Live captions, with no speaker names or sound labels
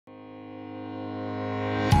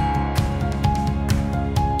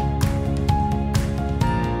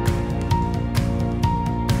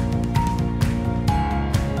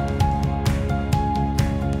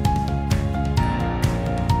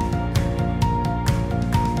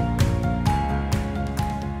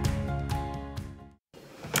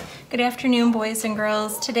Good afternoon, boys and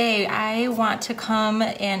girls. Today I want to come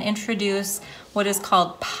and introduce what is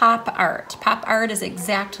called pop art. Pop art is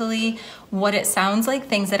exactly what it sounds like,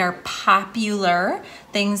 things that are popular,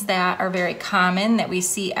 things that are very common that we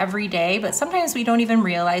see every day, but sometimes we don't even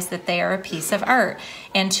realize that they are a piece of art.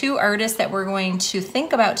 And two artists that we're going to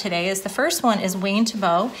think about today is the first one is Wayne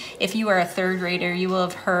Thiebaud. If you are a third grader, you will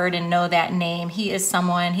have heard and know that name. He's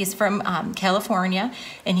from California,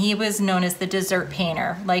 and he was known as the dessert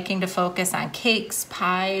painter, liking to focus on cakes,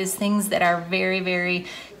 pies, things that are very, very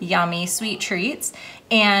yummy, sweet treats.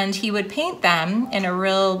 And he would paint them in a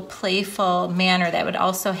real playful manner that would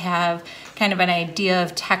also have kind of an idea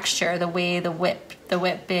of texture, the way the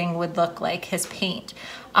whipping would look like his paint.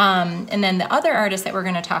 And then the other artist that we're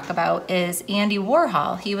going to talk about is Andy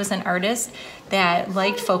Warhol. He was an artist that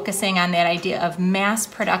liked focusing on that idea of mass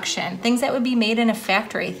production, things that would be made in a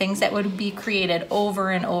factory, things that would be created over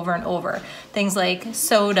and over and over, things like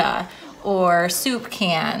soda or soup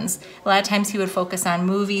cans. A lot of times he would focus on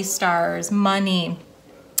movie stars, money,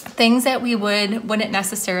 things that we wouldn't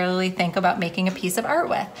necessarily think about making a piece of art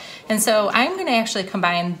with. And so I'm going to actually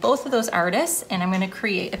combine both of those artists, and I'm going to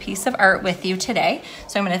create a piece of art with you today.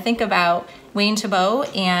 So I'm going to think about Wayne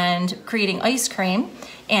Thiebaud and creating ice cream,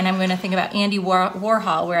 and I'm going to think about Andy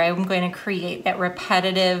Warhol, where I'm going to create that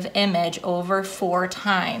repetitive image over 4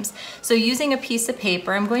 times. So using a piece of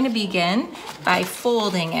paper, I'm going to begin by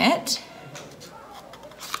folding it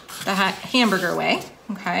the hamburger way,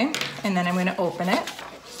 okay? And then I'm going to open it.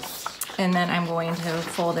 And then I'm going to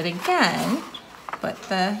fold it again, but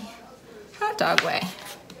the hot dog way.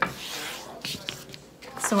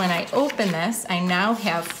 So when I open this, I now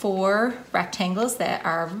have 4 rectangles that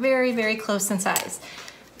are very, very close in size.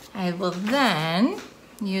 I will then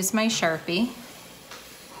use my Sharpie,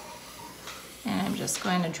 and I'm just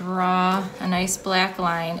going to draw a nice black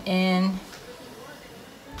line in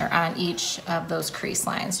or on each of those crease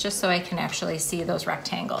lines, just so I can actually see those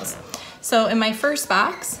rectangles. So in my first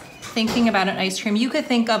box, thinking about an ice cream, you could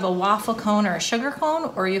think of a waffle cone or a sugar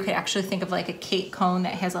cone, or you could actually think of like a cake cone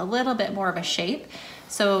that has a little bit more of a shape.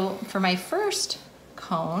 So for my first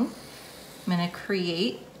cone, I'm going to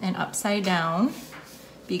create an upside down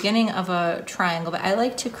beginning of a triangle, but I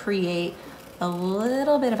like to create a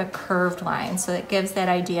little bit of a curved line, so it gives that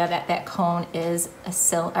idea that that cone is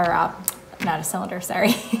not a cylinder,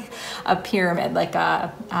 sorry, a pyramid, like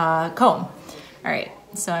a cone. All right,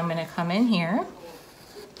 so I'm going to come in here,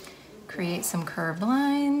 create some curved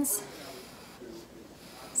lines.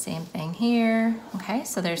 Same thing here. Okay,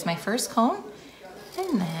 so there's my first cone.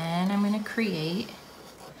 And then I'm going to create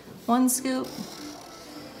 1 scoop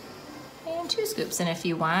and 2 scoops. And if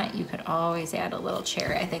you want, you could always add a little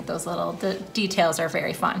cherry. I think those little details are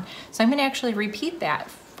very fun. So I'm going to actually repeat that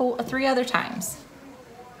 3 other times.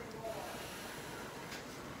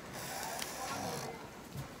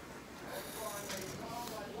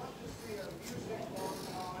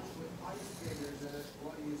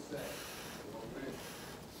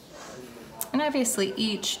 And obviously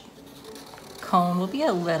each cone will be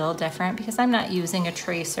a little different because I'm not using a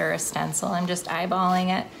tracer or a stencil, I'm just eyeballing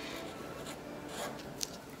it.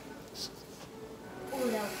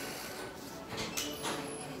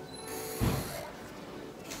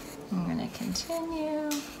 I'm going to continue.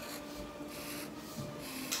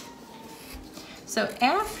 So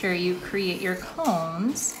after you create your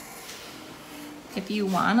cones, if you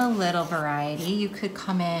want a little variety, you could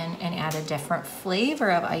come in and add a different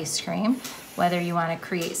flavor of ice cream, whether you want to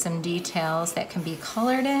create some details that can be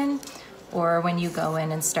colored in, or when you go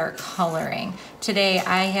in and start coloring. Today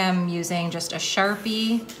I am using just a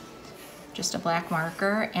Sharpie, just a black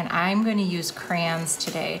marker, and I'm going to use crayons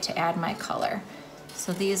today to add my color.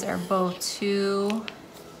 So these are both 2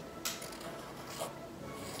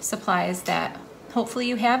 supplies that hopefully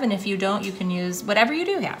you have, and if you don't, you can use whatever you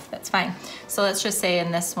do have, that's fine. So let's just say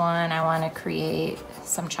in this one, I want to create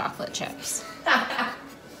some chocolate chips.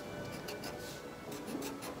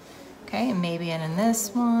 Okay, and maybe in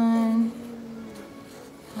this one,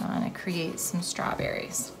 I want to create some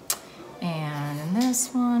strawberries. And in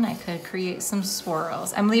this one, I could create some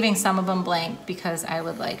swirls. I'm leaving some of them blank because I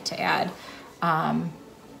would like to add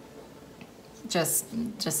just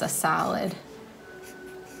a solid.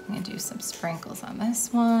 I'm going to do some sprinkles on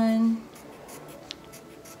this one.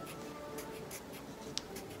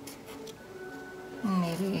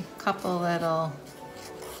 Maybe a couple little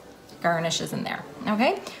garnishes in there.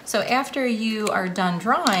 Okay, so after you are done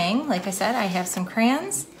drawing, like I said, I have some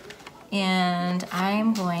crayons, and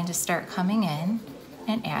I'm going to start coming in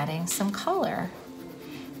and adding some color.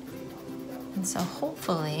 And so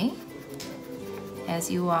hopefully,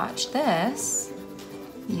 as you watch this,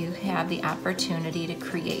 you have the opportunity to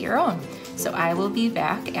create your own. So I will be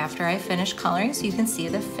back after I finish coloring so you can see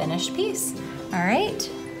the finished piece. All right.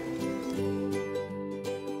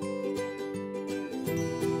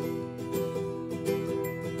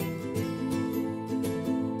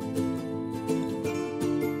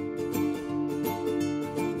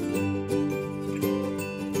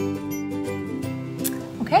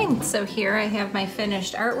 Okay, so here I have my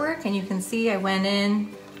finished artwork, and you can see I went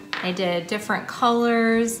in, I did different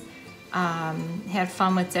colors, had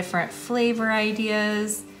fun with different flavor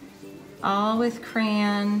ideas, all with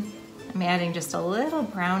crayon. I'm adding just a little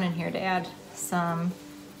brown in here to add some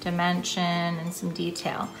dimension and some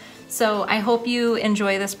detail. So I hope you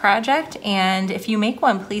enjoy this project, and if you make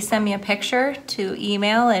one, please send me a picture to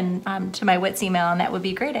email and to my WITS email, and that would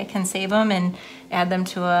be great. I can save them and add them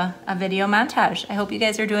to a video montage. I hope you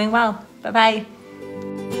guys are doing well. Bye-bye.